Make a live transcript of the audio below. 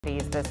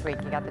These this week.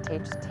 You got the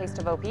taste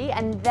of OP,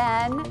 and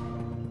then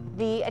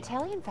the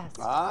Italian Fest.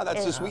 Ah,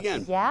 that's this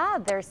weekend. Yeah,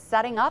 they're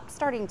setting up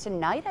starting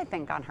tonight, I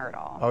think, on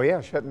Hurdle. Oh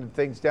yeah, shutting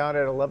things down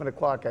at 11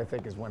 o'clock, I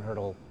think, is when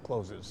Hurdle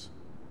closes.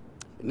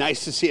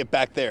 Nice to see it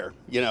back there.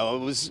 You know, it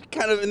was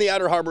kind of in the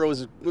Outer Harbor.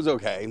 It was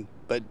okay,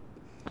 but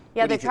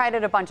yeah, they tried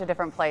it a bunch of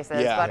different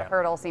places, Yeah. but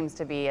Hurdle seems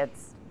to be a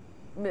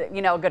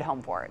good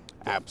home for it.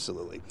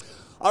 Absolutely.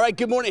 All right,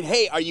 good morning.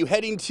 Hey, are you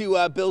heading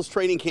to Bill's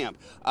training camp?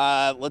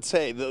 Let's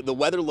say the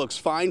weather looks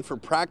fine for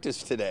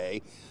practice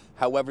today.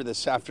 However,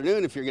 this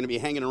afternoon, if you're going to be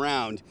hanging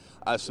around,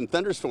 some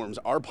thunderstorms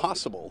are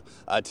possible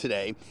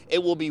today.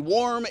 It will be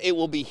warm, it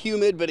will be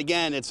humid, but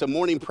again, it's a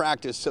morning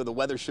practice, so the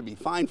weather should be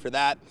fine for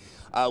that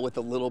with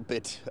a little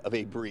bit of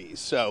a breeze.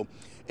 So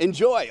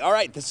enjoy. All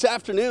right, this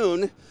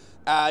afternoon,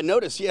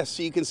 notice, yes,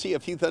 so you can see a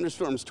few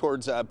thunderstorms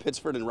towards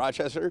Pittsford and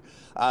Rochester,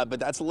 but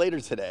that's later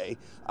today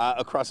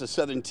across the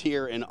southern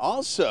tier and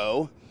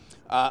also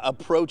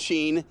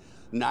approaching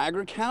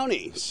Niagara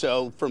County.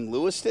 So from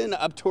Lewiston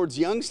up towards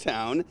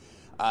Youngstown,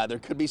 there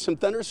could be some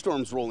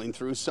thunderstorms rolling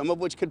through, some of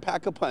which could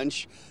pack a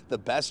punch. The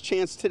best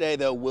chance today,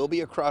 though, will be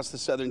across the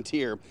southern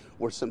tier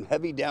where some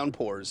heavy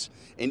downpours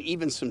and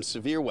even some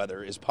severe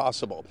weather is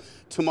possible.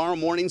 Tomorrow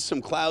morning,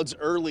 some clouds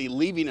early,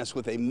 leaving us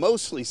with a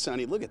mostly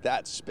sunny, look at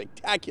that,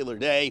 spectacular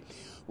day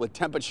with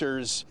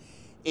temperatures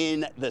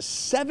in the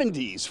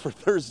 70s for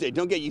Thursday.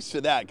 Don't get used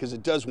to that because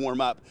it does warm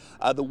up.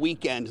 The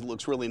weekend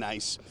looks really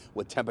nice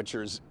with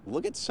temperatures.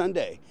 Look at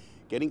Sunday,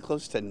 getting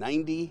close to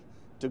 90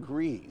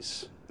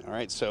 degrees. All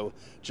right, so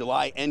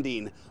July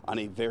ending on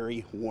a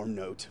very warm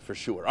note for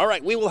sure. All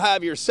right, we will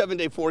have your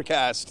 7-day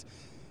forecast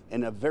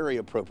and a very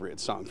appropriate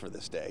song for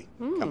this day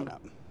coming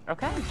up.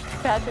 Okay,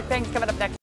 Patrick, thanks. Coming up next.